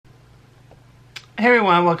Hey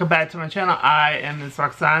everyone, welcome back to my channel. I am Ms.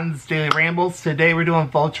 Roxanne's Daily Rambles. Today we're doing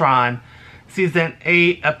Voltron, Season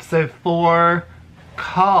 8, Episode 4,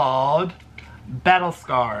 called Battle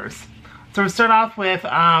Scars. So we start off with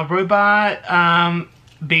robot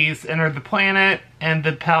beasts enter the planet, and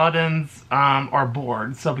the paladins are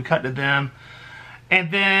bored. So we cut to them.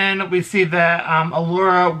 And then we see that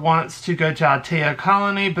Allura wants to go to Altea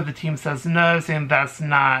Colony, but the team says no, saying that's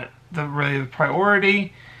not really the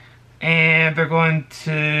priority. And they're going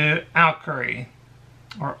to Orkuri,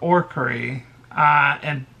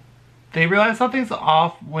 and they realize something's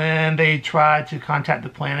off when they try to contact the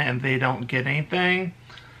planet and they don't get anything.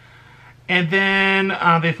 And then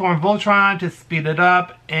they form Voltron to speed it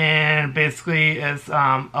up, and basically it's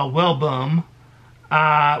a whalebone,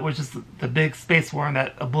 which is the big space worm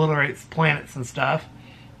that obliterates planets and stuff.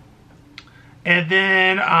 And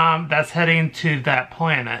then that's heading to that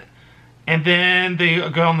planet. And then they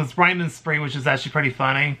go on this rhyming spree, which is actually pretty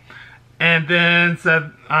funny. And then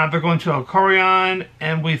so they're going to Orkuri,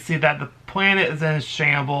 and we see that the planet is in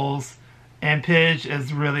shambles. And Pidge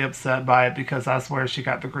is really upset by it because that's where she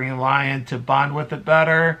got the Green Lion to bond with it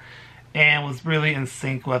better. And was really in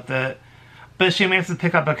sync with it. But she manages to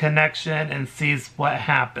pick up a connection and sees what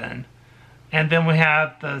happened. And then we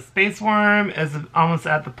have the space worm is almost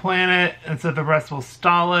at the planet. And so the rest will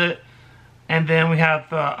stall it. And then we have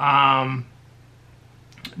the,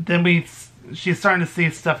 she's starting to see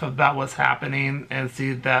stuff about what's happening and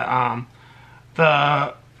see that,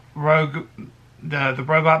 the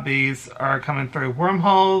robot bees are coming through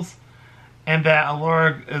wormholes, and that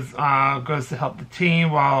Allura goes to help the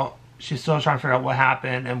team while she's still trying to figure out what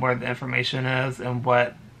happened and where the information is and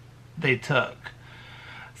what they took.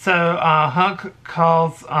 So, Hunk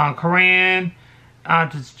calls, Coran,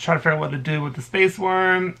 to try to figure out what to do with the space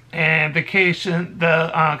worm, and the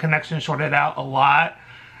connection shorted out a lot,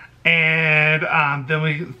 and then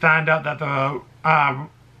we find out that the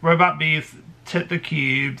robot beast took the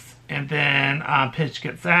cubes, and then Pidge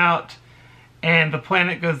gets out, and the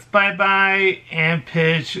planet goes bye-bye, and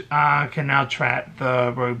Pidge can now track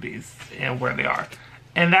the road beasts and where they are.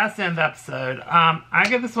 And that's the end of the episode. I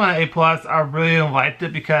give this one an A+. I really liked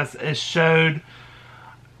it because it showed,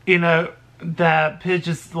 you know, that Pidge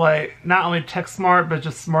is like not only tech smart but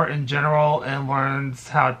just smart in general, and learns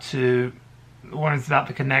about the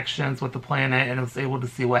connections with the planet, and was able to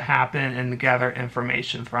see what happened and gather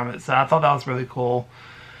information from it. So I thought that was really cool,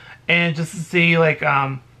 and just to see like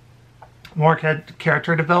more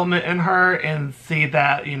character development in her, and see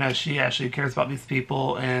that, you know, she actually cares about these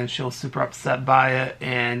people, and she was super upset by it,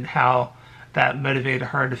 and how that motivated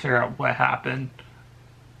her to figure out what happened.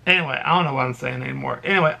 Anyway, I don't know what I'm saying anymore.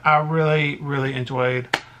 Anyway, I really, really enjoyed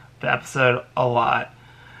the episode a lot.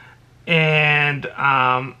 And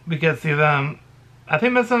we get to see them, I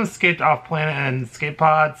think most of them escaped off planet and escape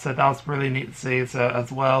pods, so that was really neat to see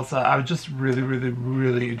as well. So I just really, really,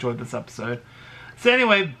 really enjoyed this episode. So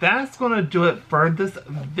anyway, that's going to do it for this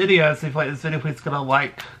video. So if you like this video, please go to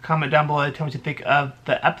like, comment down below, tell me what you think of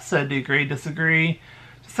the episode. Do you agree, disagree?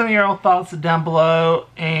 Just some of your own thoughts down below.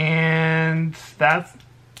 And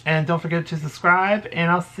don't forget to subscribe, and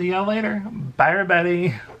I'll see y'all later. Bye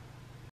everybody.